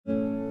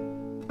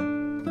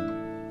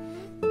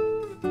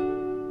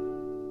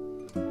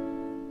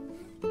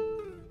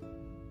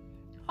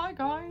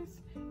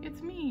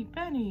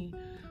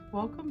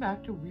welcome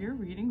back to Weir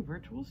Reading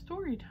Virtual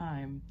Story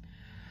Time.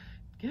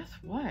 Guess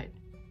what?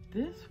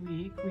 This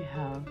week we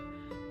have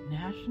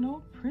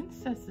National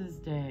Princesses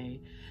Day.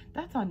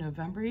 That's on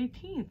November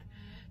 18th.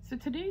 So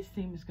today's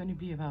theme is going to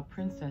be about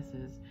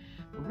princesses,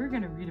 but we're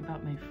going to read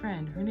about my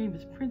friend. Her name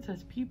is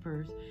Princess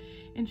Peepers,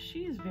 and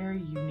she is very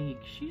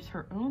unique. She's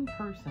her own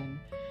person,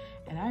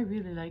 and I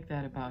really like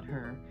that about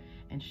her,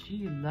 and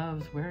she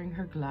loves wearing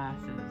her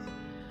glasses.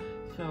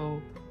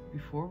 So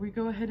before we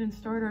go ahead and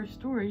start our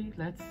story,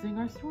 let's sing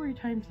our story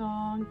time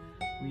song.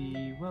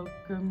 We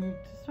welcome you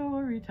to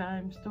story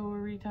time,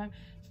 story time,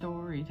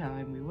 story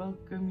time. We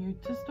welcome you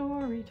to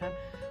story time.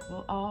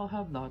 We'll all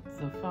have lots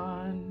of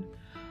fun.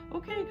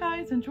 Okay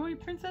guys, enjoy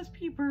Princess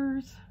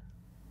Peepers.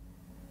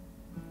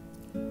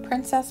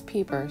 Princess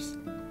Peepers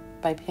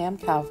by Pam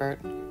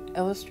Calvert,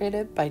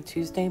 illustrated by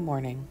Tuesday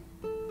Morning.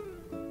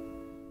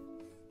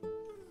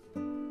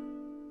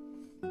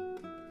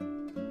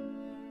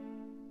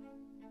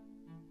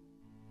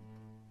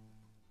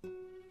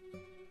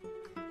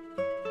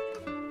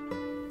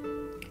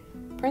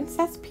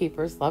 Princess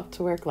Peepers loved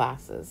to wear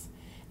glasses.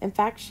 In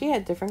fact, she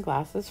had different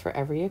glasses for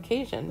every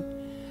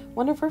occasion.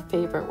 One of her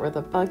favorite were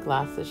the bug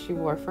glasses she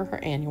wore for her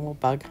annual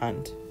bug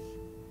hunt.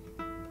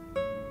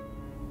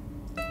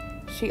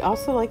 She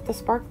also liked the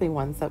sparkly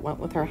ones that went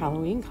with her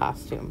Halloween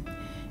costume.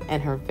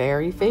 And her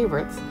very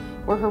favorites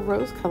were her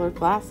rose-colored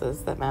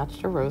glasses that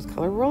matched her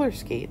rose-colored roller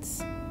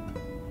skates.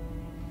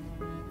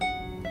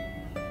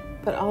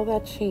 But all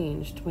that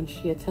changed when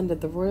she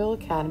attended the Royal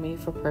Academy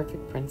for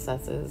Perfect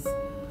Princesses.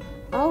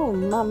 "Oh,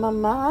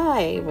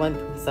 my," one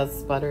princess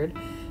sputtered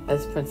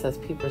as Princess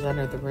Peepers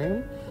entered the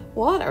room.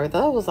 "What are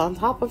those on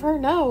top of her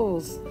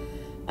nose?"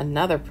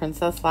 Another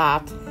princess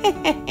laughed.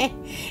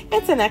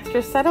 "It's an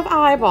extra set of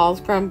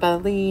eyeballs,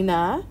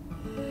 Grumbelina."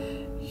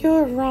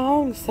 "You're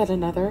wrong," said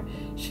another.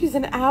 "She's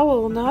an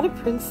owl, not a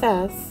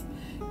princess."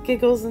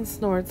 Giggles and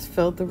snorts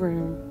filled the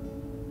room.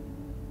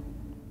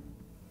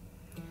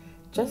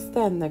 Just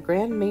then, the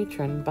Grand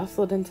Matron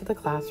bustled into the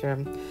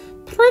classroom.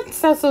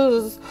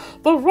 "Princesses,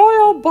 the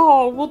royal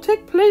ball will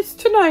take place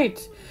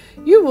tonight.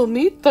 You will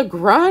meet the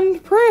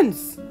Grand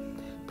Prince."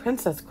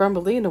 Princess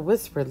Grumbelina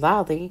whispered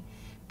loudly,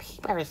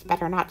 "Peepers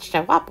better not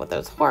show up with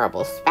those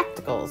horrible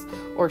spectacles,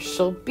 or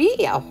she'll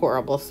be a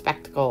horrible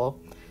spectacle."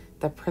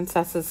 The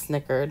princesses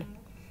snickered.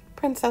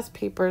 Princess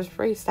Peepers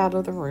raced out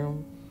of the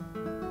room.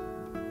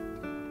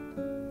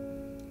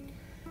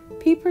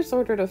 Peepers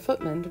ordered a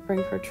footman to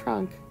bring her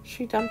trunk.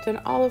 She dumped in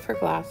all of her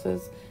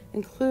glasses,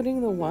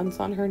 including the ones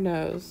on her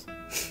nose.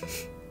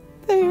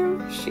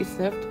 "There," she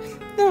sniffed.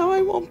 "Now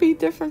I won't be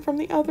different from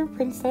the other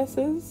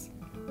princesses."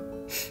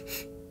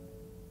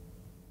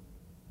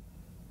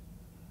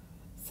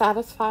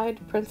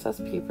 Satisfied,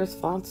 Princess Peepers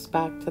flounced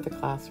back to the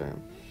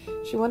classroom.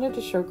 She wanted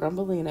to show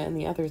Grumbelina and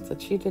the others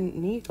that she didn't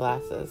need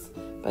glasses,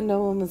 but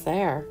no one was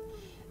there.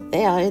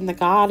 "They are in the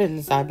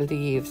gardens, I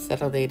believe,"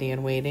 said a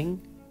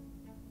lady-in-waiting.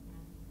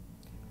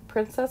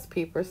 Princess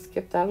Peepers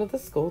skipped out of the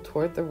school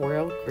toward the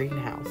royal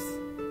greenhouse.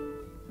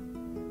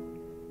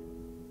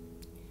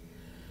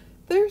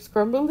 "There's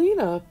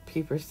Grumbelina,"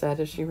 Peepers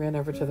said as she ran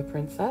over to the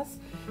princess.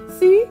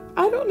 "See,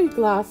 I don't need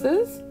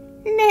glasses."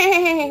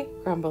 "Nay,"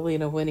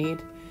 Grumbelina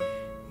whinnied.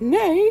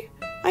 "Nay,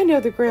 I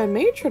know the Grand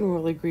Matron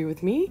will agree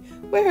with me.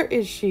 Where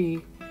is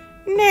she?"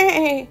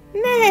 "Nay,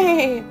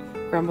 nay,"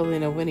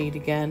 Grumbelina whinnied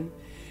again.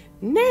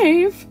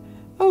 "Knave?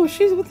 Oh,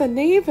 she's with the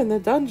knave in the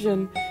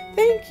dungeon.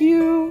 Thank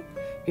you."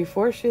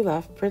 Before she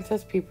left,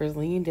 Princess Peepers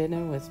leaned in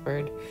and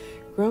whispered,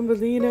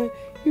 "Grumbelina,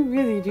 you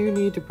really do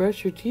need to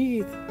brush your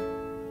teeth."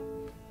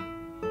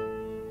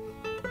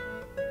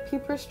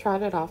 Peepers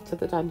trotted off to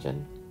the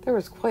dungeon. There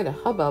was quite a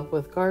hubbub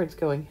with guards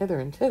going hither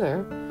and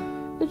thither.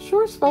 "It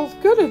sure smells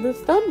good in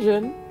this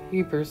dungeon,"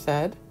 Peepers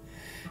said.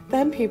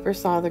 Then Peepers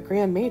saw the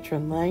Grand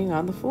Matron laying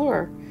on the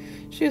floor.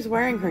 She was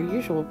wearing her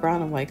usual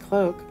brown and white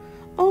cloak.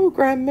 "Oh,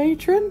 Grand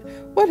Matron,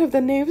 what have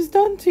the knaves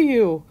done to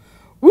you?"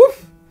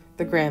 "Woof!"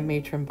 the Grand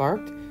Matron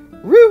barked.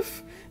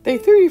 "Roof! They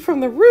threw you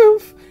from the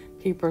roof?"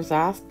 Peepers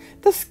asked.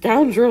 "The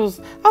scoundrels!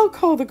 I'll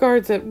call the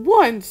guards at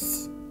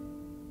once."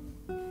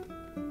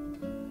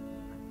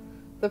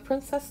 The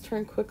princess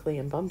turned quickly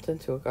and bumped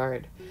into a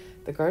guard.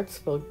 The guard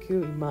spilled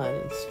gooey mud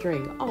and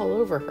string all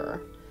over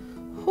her.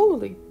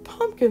 "Holy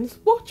pumpkins,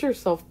 watch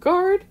yourself,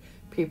 guard,"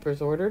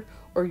 Peepers ordered,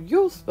 "or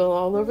you'll spill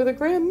all over the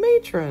Grand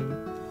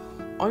Matron."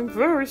 "I'm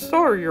very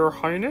sorry, your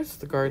highness,"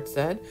 the guard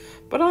said,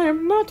 "but I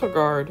am not a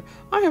guard.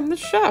 I am the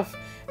chef,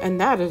 and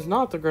that is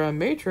not the Grand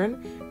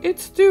Matron.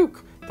 It's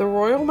Duke, the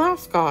royal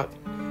mascot."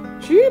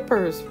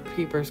 "Jeepers!"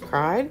 Peepers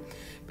cried.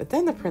 But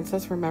then the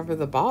princess remembered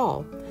the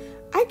ball.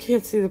 "I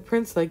can't see the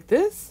prince like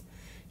this."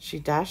 She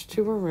dashed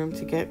to her room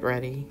to get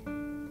ready.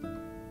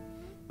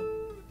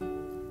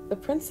 The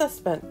princess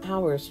spent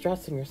hours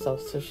dressing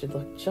herself so she'd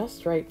look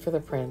just right for the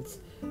prince.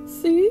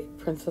 "See,"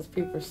 Princess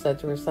Peepers said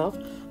to herself,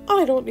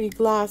 "I don't need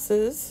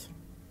glasses."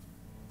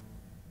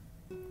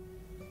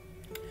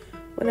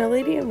 When a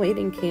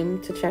lady-in-waiting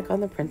came to check on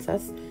the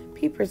princess,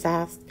 Peepers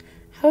asked,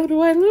 "How do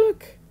I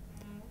look?"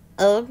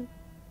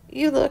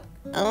 You look,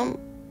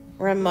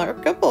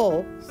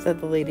 "Remarkable,"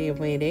 said the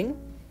lady-in-waiting.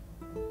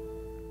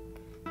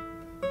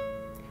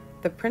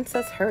 The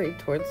princess hurried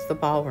towards the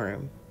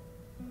ballroom.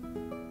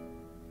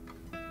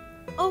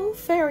 "Oh,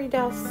 fairy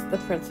dust," the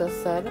princess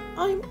said.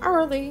 "I'm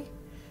early."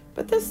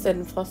 But this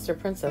didn't fluster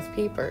Princess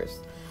Peepers.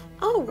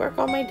 "I'll work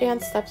on my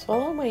dance steps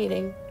while I'm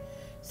waiting."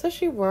 So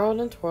she whirled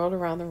and twirled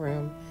around the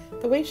room,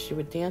 the way she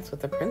would dance with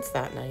the prince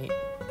that night.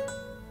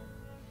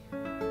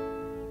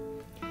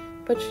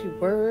 But she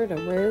whirred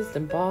and whizzed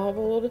and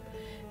bobbled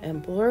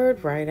and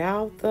blurred right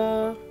out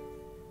the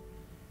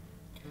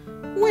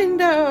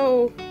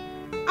window.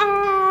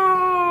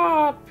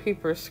 "Ah!"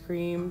 Peepers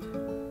screamed.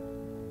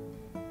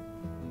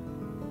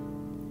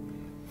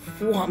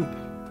 "Thwump!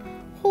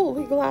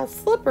 Holy glass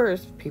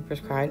slippers!"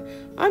 Peepers cried.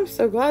 "I'm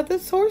so glad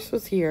this horse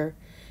was here."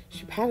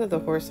 She patted the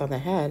horse on the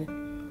head.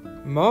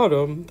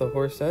 "Madam," the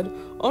horse said,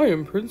 "I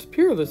am Prince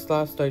Peerless,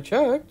 last I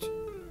checked."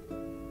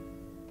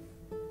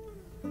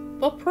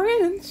 "But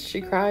Prince,"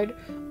 she cried,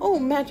 "oh,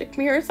 magic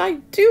mirrors, I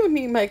do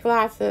need my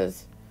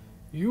glasses."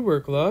 "You wear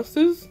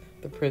glasses?"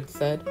 the prince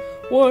said.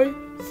 "Why,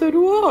 so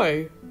do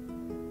I."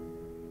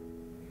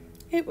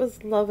 It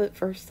was love at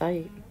first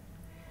sight.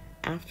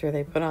 After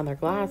they put on their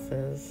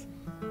glasses,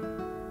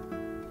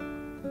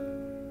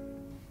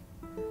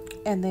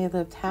 and they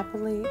lived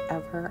happily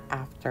ever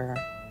after.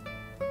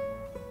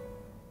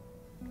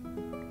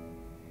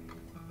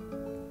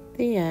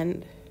 The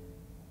end.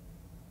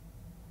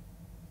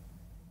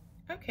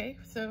 Okay,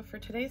 so for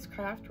today's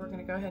craft, we're going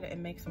to go ahead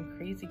and make some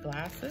crazy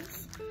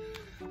glasses.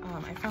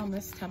 I found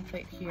this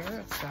template here.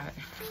 It's got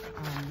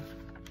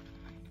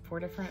 4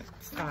 different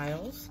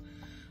styles.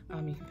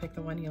 You can pick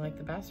the one you like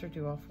the best or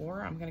do all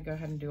 4. I'm going to go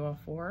ahead and do all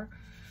 4.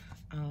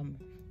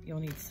 You'll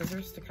need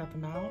scissors to cut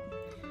them out.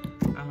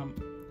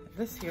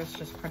 This here is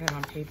just printed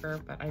on paper,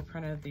 but I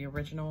printed the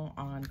original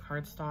on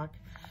cardstock.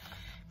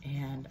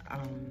 And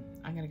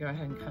I'm going to go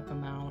ahead and cut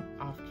them out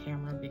off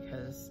camera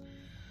because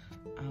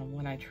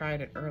when I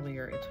tried it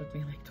earlier, it took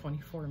me like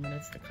 24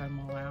 minutes to cut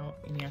them all out.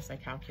 And yes, I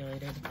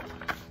calculated.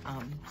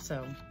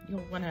 So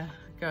you'll want to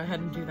go ahead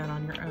and do that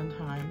on your own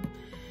time.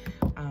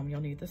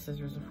 You'll need the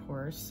scissors, of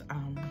course.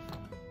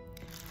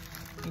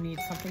 You need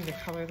something to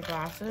color the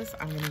glasses.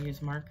 I'm going to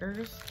use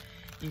markers.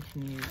 You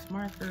can use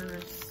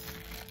markers,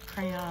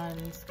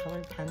 crayons,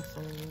 colored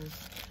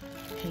pencils,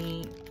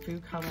 paint,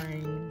 food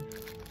coloring,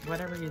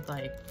 whatever you'd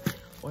like,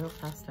 oil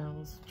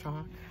pastels,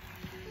 chalk.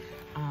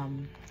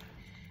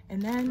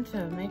 And then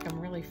to make them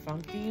really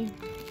funky,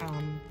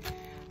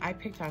 I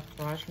picked out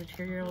collage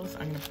materials.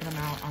 I'm going to put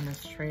them out on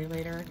this tray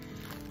later,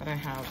 but I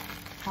have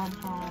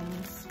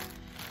pom-poms,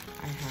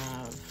 I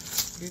have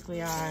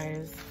googly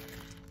eyes,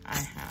 I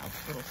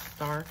have little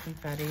star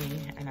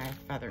confetti, and I have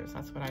feathers.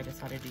 That's what I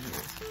decided to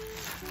use.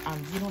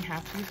 You don't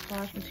have to use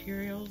collage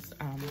materials.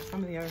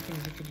 Some of the other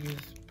things you could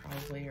use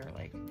probably are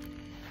like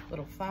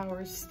little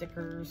flowers,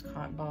 stickers,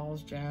 cotton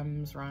balls,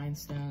 gems,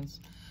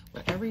 rhinestones,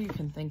 whatever you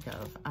can think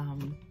of.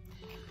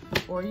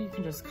 Or you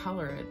can just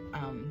color it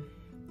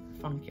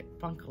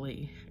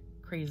funkily,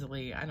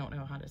 crazily. I don't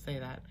know how to say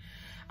that.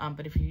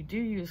 But if you do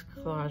use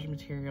collage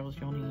materials,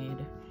 you'll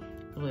need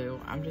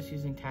glue. I'm just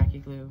using tacky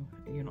glue.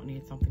 You don't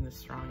need something this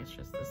strong. It's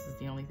just, this is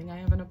the only thing I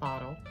have in a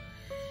bottle.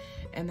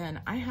 And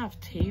then I have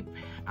tape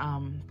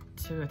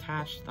to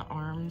attach the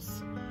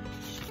arms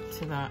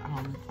to the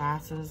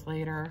glasses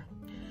later.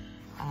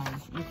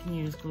 You can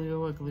use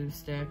glue, a glue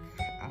stick,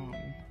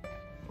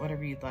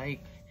 whatever you'd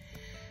like.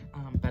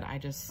 But I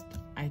just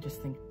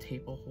think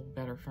tape will hold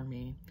better for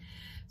me.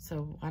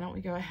 So why don't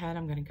we go ahead,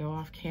 I'm gonna go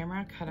off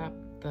camera, cut up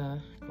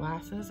the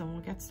glasses, and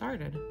we'll get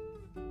started.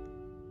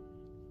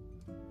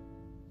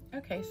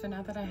 Okay, so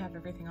now that I have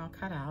everything all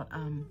cut out,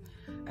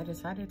 I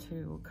decided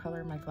to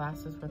color my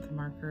glasses with the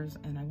markers,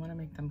 and I wanna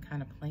make them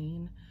kind of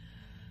plain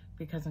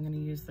because I'm gonna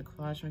use the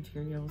collage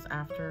materials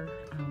after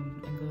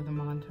and glue them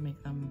on to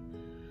make them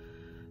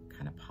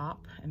kind of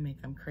pop and make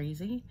them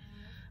crazy.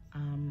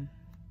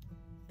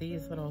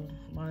 These little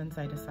ones,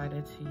 I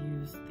decided to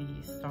use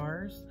the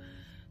stars.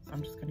 So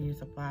I'm just gonna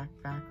use a black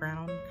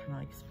background, kind of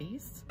like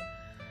space.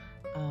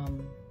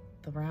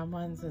 The round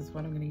ones is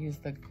what I'm gonna use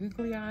the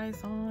googly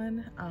eyes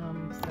on.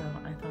 So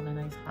I thought a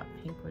nice hot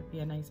pink would be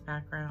a nice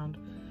background.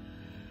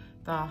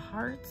 The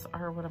hearts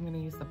are what I'm gonna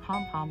use the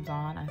pom-poms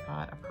on. I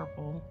thought a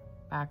purple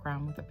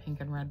background with the pink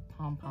and red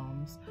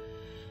pom-poms.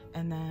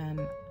 And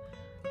then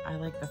I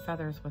like the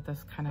feathers with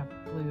this kind of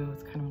blue.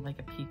 It's kind of like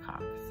a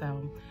peacock.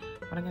 So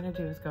what I'm gonna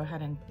do is go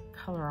ahead and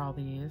color all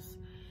these,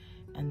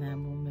 and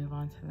then we'll move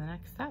on to the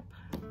next step.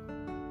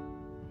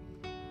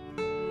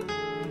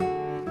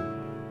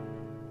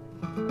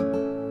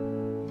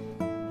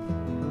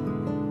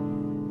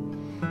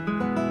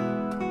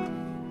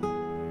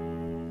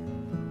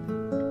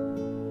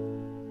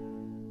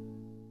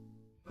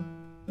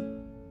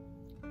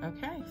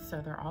 Okay,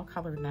 so they're all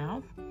colored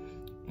now,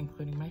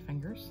 including my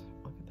fingers.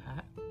 Look at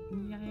that.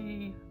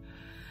 Yay.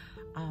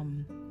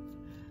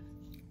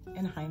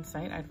 In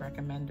hindsight, I'd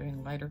recommend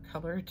doing lighter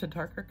color to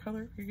darker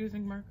color if you're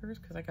using markers,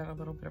 because I got a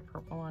little bit of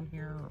purple on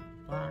here, or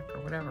black,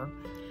 or whatever.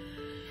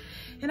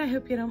 And I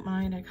hope you don't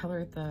mind, I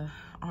colored the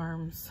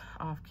arms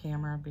off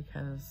camera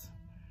because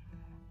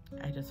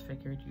I just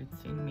figured you'd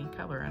seen me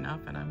color enough,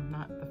 and I'm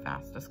not the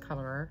fastest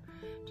colorer,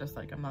 just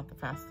like I'm not the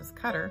fastest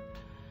cutter.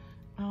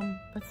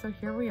 But so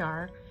here we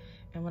are,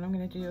 and what I'm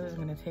gonna do is I'm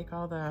gonna take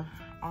all the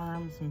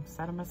arms and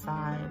set them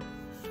aside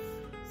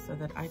so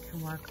that I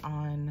can work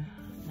on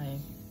my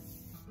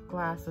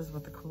glasses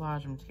with the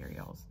collage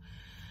materials.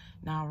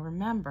 Now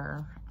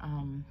remember,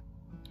 I'm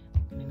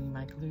gonna need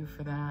my glue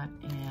for that,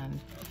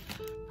 and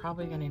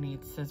probably gonna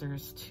need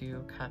scissors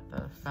to cut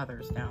the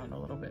feathers down a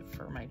little bit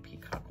for my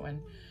peacock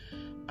one.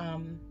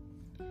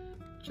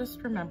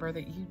 Just remember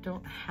that you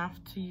don't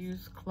have to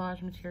use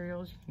collage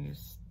materials. You can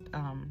use,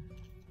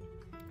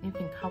 you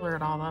can color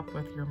it all up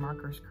with your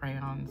markers,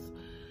 crayons,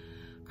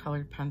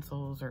 colored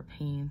pencils, or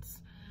paints,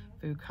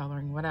 food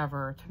coloring,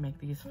 whatever, to make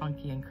these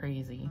funky and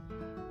crazy.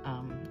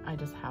 I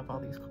just have all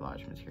these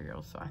collage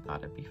materials, so I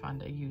thought it'd be fun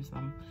to use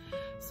them.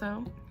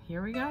 So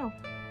here we go.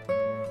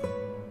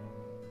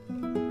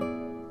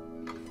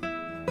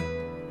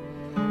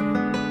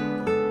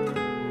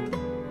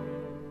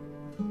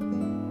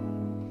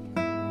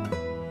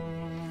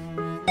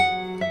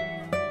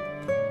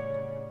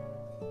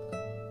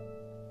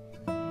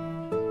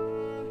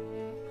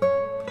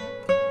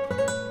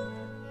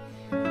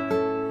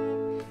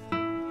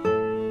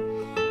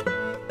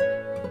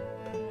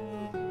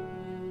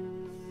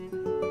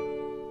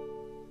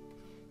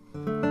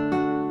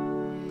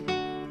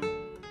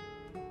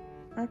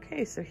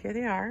 Okay, so here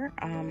they are.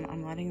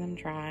 I'm letting them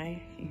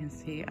dry. You can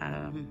see,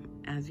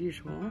 as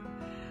usual,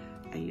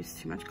 I used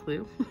too much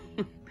glue.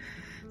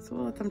 So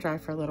we'll let them dry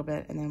for a little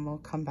bit, and then we'll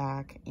come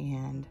back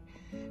and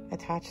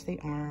attach the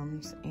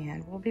arms,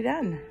 and we'll be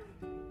done.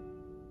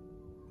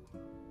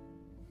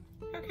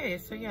 Okay,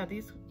 so yeah,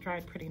 these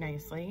dried pretty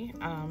nicely.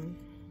 I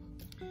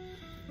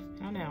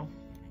don't know,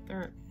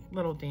 they're a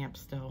little damp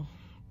still,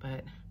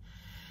 but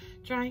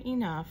dry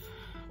enough.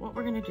 What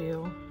we're gonna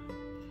do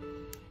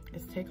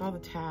is take all the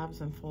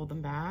tabs and fold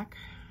them back,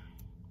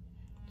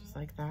 just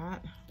like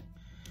that.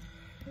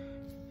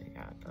 We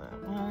got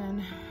that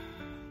one.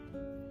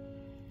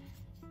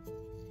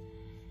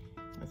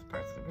 This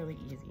part's really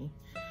easy.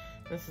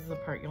 This is the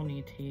part you'll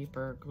need tape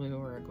or glue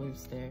or a glue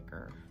stick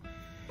or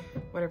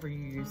whatever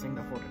you're using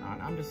to hold it on.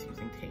 I'm just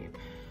using tape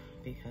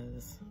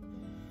because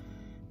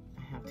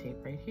I have tape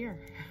right here.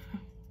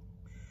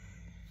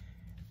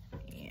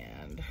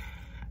 And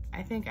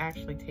I think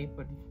actually tape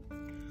would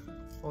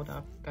hold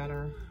up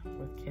better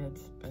with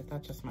kids, but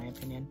that's just my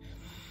opinion.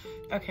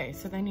 Okay,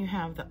 so then you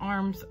have the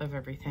arms of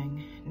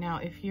everything. Now,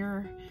 if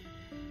you're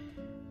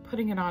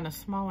putting it on a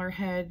smaller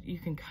head, you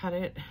can cut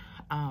it.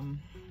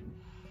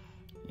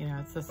 You know,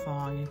 it's this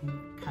long, you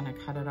can kind of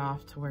cut it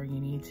off to where you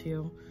need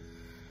to.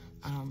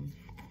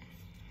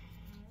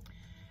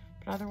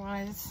 But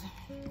otherwise,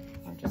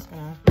 I'm just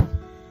gonna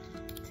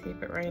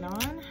tape it right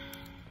on.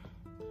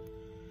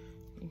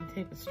 You can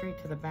tape it straight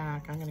to the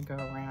back. I'm gonna go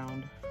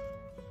around.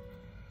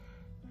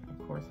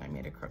 Of course, I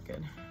made it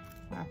crooked.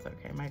 That's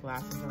okay, my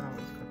glasses are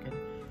always crooked.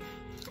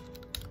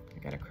 I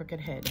got a crooked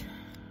head.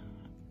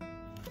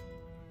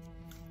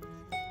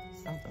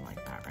 Something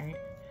like that, right?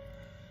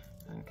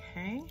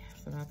 Okay,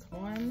 so that's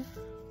one.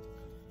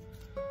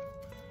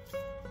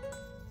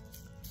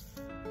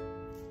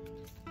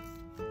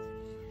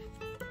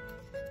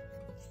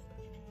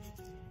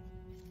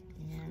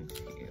 And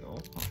two.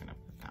 We're gonna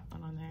put that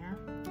one on there.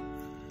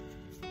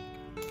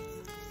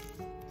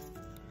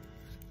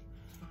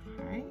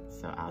 All right,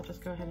 so I'll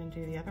just go ahead and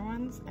do the other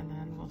ones, and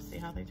then we'll see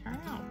how they turn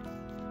out.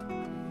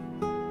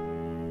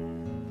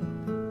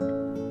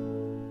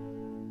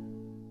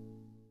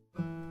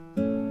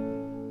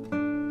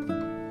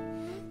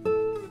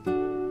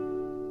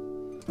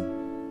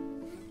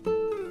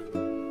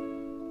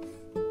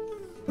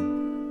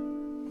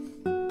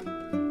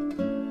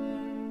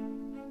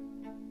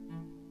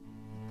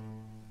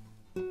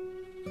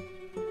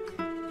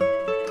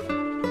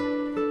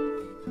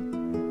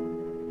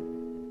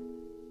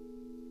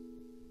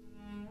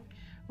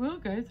 Well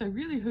guys, I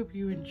really hope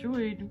you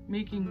enjoyed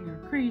making your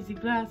crazy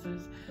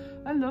glasses.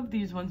 I love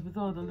these ones with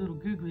all the little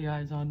googly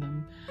eyes on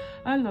them.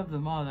 I love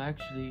them all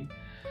actually.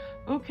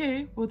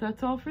 Okay, well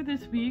that's all for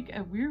this week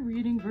at We're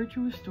Reading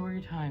Virtuous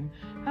Storytime.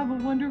 Have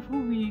a wonderful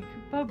week.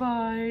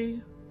 Bye-bye.